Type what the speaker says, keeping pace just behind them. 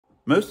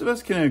Most of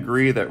us can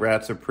agree that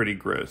rats are pretty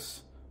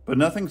gross, but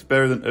nothing's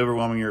better than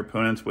overwhelming your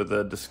opponents with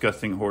a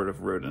disgusting horde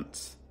of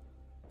rodents.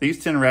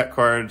 These 10 rat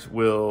cards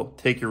will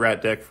take your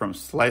rat deck from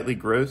slightly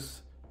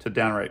gross to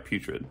downright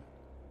putrid.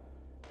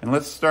 And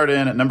let's start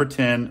in at number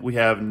 10, we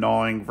have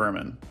Gnawing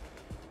Vermin.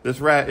 This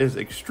rat is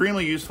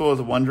extremely useful as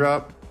a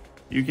 1-drop.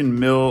 You can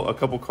mill a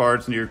couple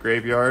cards into your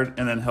graveyard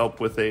and then help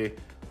with a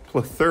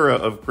plethora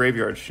of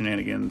graveyard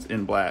shenanigans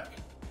in black.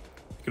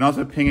 You can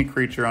also ping a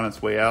creature on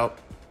its way out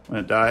when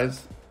it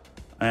dies.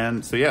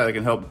 And so yeah, they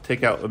can help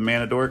take out a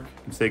mana dork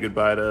and say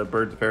goodbye to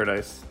Birds of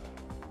Paradise.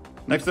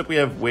 Next up we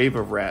have Wave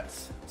of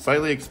Rats.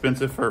 Slightly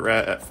expensive for a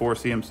rat at 4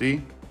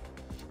 CMC.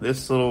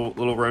 This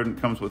little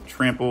rodent comes with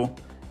Trample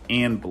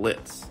and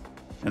Blitz.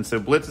 And so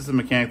Blitz is a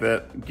mechanic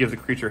that gives a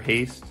creature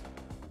haste,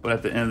 but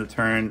at the end of the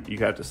turn you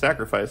have to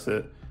sacrifice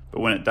it, but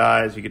when it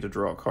dies you get to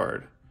draw a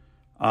card.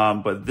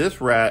 But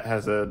this rat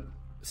has a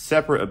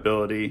separate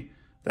ability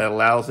that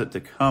allows it to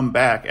come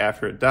back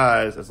after it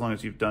dies as long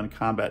as you've done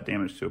combat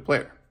damage to a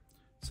player.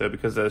 So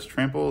because that is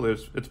Trample,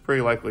 it's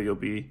pretty likely you'll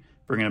be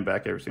bringing it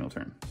back every single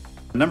turn.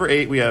 Number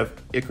 8, we have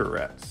Ichor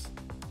Rats.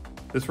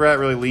 This rat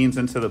really leans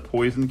into the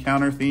poison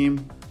counter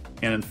theme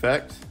and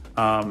Infect.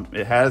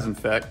 It has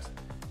Infect,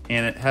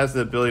 and it has the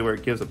ability where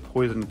it gives a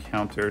poison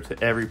counter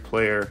to every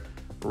player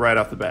right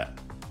off the bat.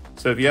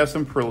 So if you have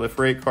some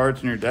Proliferate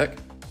cards in your deck,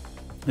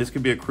 this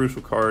could be a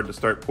crucial card to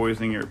start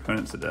poisoning your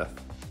opponents to death.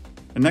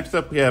 And next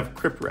up we have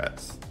Crypt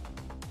Rats.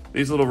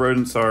 These little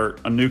rodents are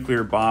a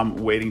nuclear bomb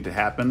waiting to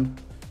happen.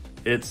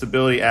 Its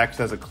ability acts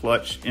as a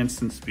clutch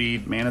instant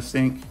speed mana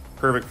sink,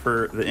 perfect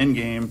for the end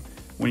game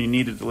when you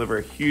need to deliver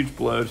a huge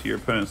blow to your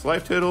opponent's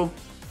life total,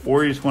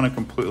 or you just want to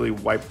completely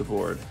wipe the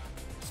board.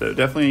 So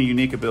definitely a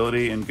unique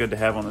ability and good to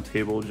have on the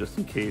table just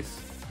in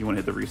case you want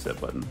to hit the reset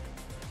button.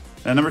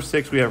 At number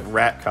 6 we have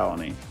Rat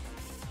Colony.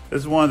 This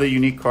is one of the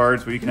unique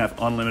cards where you can have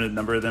unlimited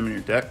number of them in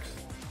your decks,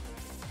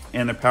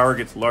 and the power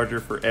gets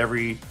larger for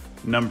every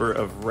number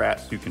of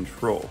rats you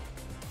control.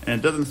 And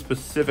it doesn't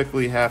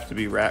specifically have to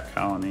be Rat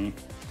Colony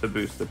to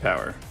boost the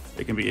power.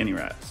 It can be any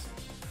rats.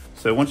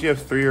 So once you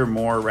have 3 or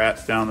more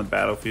rats down the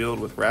battlefield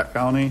with Rat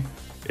Colony,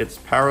 its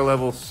power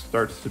level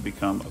starts to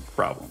become a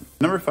problem.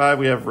 Number 5,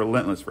 we have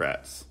Relentless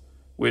Rats,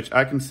 which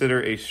I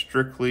consider a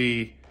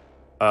strict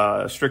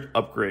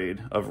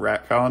upgrade of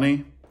Rat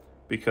Colony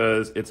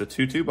because it's a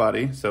 2/2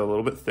 body, so a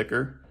little bit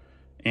thicker,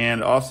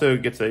 and also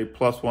gets a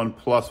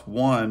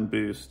 +1/+1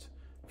 boost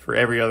for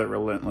every other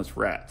Relentless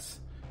Rats.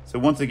 So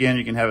once again,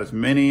 you can have as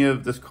many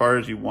of this card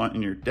as you want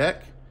in your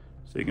deck,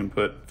 so you can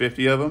put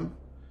 50 of them,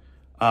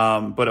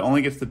 but it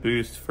only gets the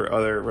boost for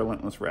other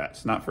Relentless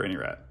Rats, not for any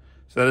rat.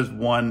 So that is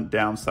one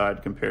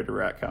downside compared to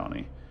Rat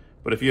Colony.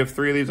 But if you have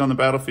 3 of these on the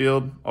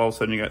battlefield, all of a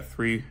sudden you got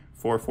 3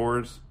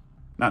 4/4s,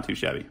 not too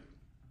shabby.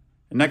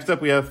 And next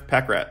up we have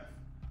Pack Rat.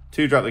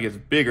 2-drop that gets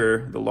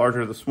bigger the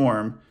larger the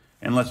swarm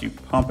and lets you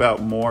pump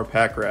out more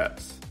pack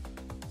rats.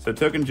 So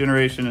token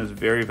generation is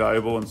very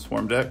valuable in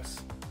swarm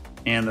decks,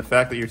 and the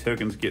fact that your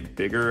tokens get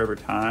bigger over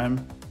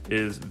time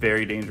is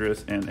very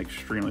dangerous and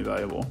extremely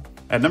valuable.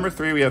 At number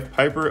 3 we have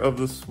Piper of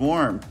the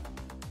Swarm.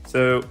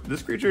 So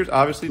this creature is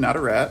obviously not a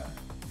rat,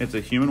 it's a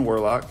human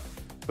warlock,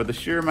 but the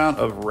sheer amount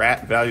of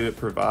rat value it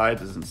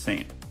provides is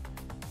insane.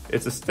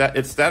 Its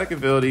static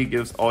ability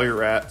gives all your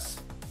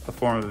rats a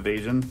form of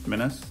evasion,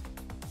 menace,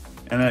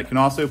 and then it can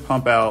also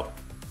pump out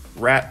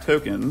rat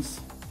tokens,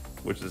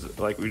 which is,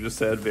 like we just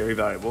said, very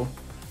valuable.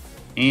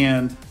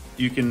 And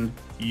you can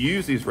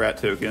use these rat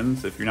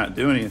tokens, if you're not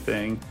doing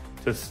anything,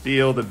 to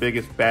steal the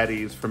biggest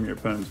baddies from your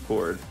opponent's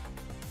board.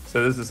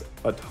 So this is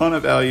a ton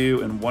of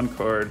value in one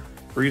card.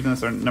 We're using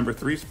this on number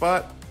 3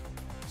 spot.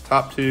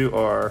 Top 2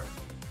 are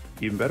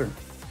even better.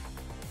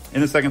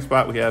 In the second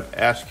spot we have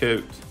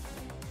Ashcoat.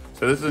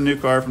 So this is a new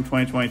card from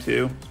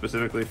 2022,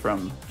 specifically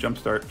from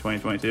Jumpstart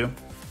 2022.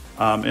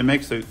 It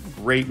makes a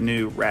great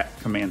new rat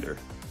commander.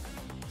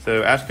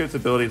 So Ashcoat's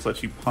abilities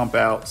lets you pump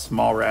out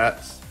small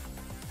rats,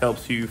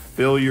 helps you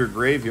fill your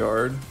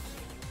graveyard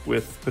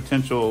with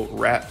potential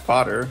rat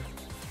fodder,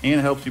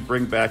 and helps you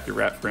bring back your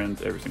rat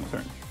friends every single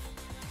turn.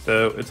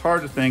 So it's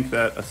hard to think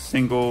that a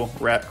single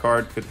rat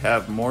card could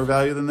have more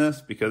value than this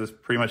because it's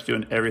pretty much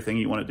doing everything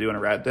you want to do in a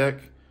rat deck.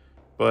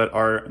 But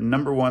our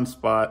number 1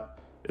 spot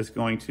is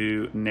going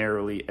to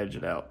narrowly edge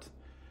it out.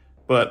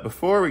 But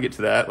before we get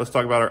to that, let's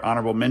talk about our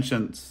honorable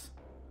mentions.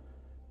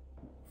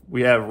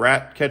 We have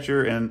Rat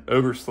Catcher and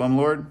Ogre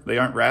Slumlord. They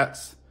aren't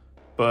rats,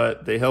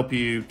 but they help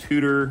you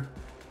tutor,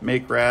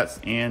 make rats,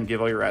 and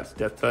give all your rats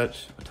Death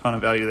Touch. A ton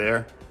of value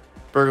there.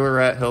 Burglar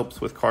Rat helps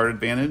with card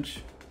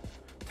advantage.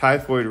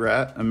 Typhoid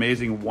Rat,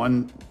 amazing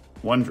one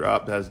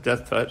drop that has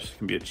Death Touch,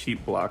 can be a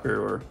cheap blocker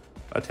or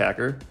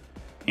attacker.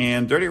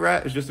 And Dirty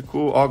Rat is just a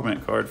cool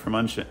augment card from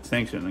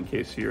Unsanctioned in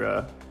case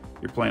you're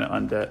playing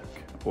an undeck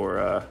or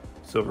a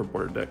silver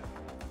border deck.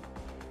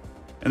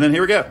 And then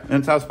here we go. In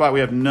the top spot we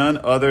have none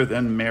other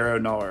than Marrow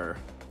Gnawer.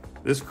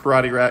 This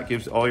Karate Rat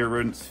gives all your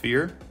rodents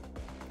fear,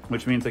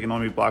 which means they can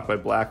only be blocked by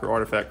black or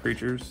artifact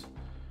creatures.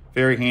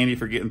 Very handy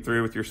for getting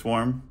through with your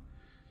swarm.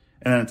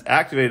 And then its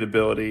activated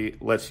ability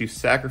lets you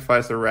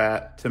sacrifice a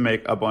rat to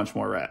make a bunch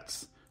more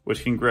rats.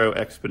 which can grow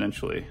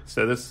exponentially.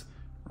 So this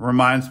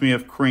reminds me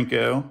of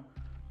Krinko,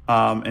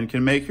 and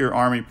can make your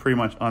army pretty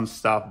much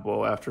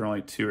unstoppable after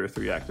only 2 or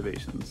 3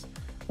 activations.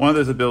 One of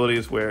those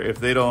abilities where if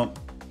they don't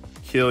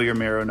kill your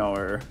Marrow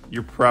Gnawer,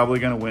 you're probably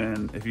going to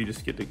win if you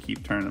just get to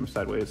keep turning them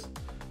sideways.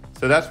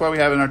 So that's why we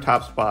have it in our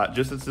top spot,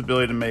 just its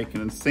ability to make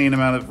an insane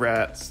amount of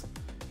rats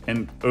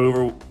and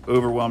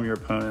overwhelm your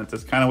opponents.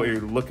 That's kind of what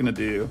you're looking to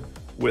do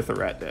with a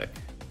rat deck.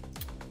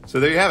 So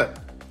there you have it,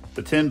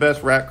 the 10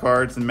 best rat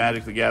cards in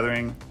Magic the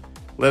Gathering.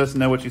 Let us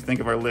know what you think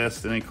of our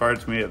list, any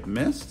cards we may have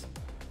missed,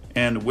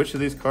 and which of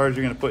these cards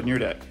you're going to put in your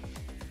deck.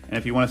 And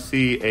if you want to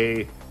see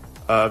a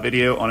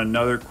video on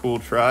another cool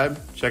tribe,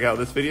 check out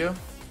this video.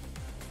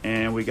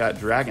 And we got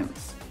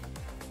dragons.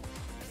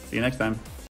 See you next time.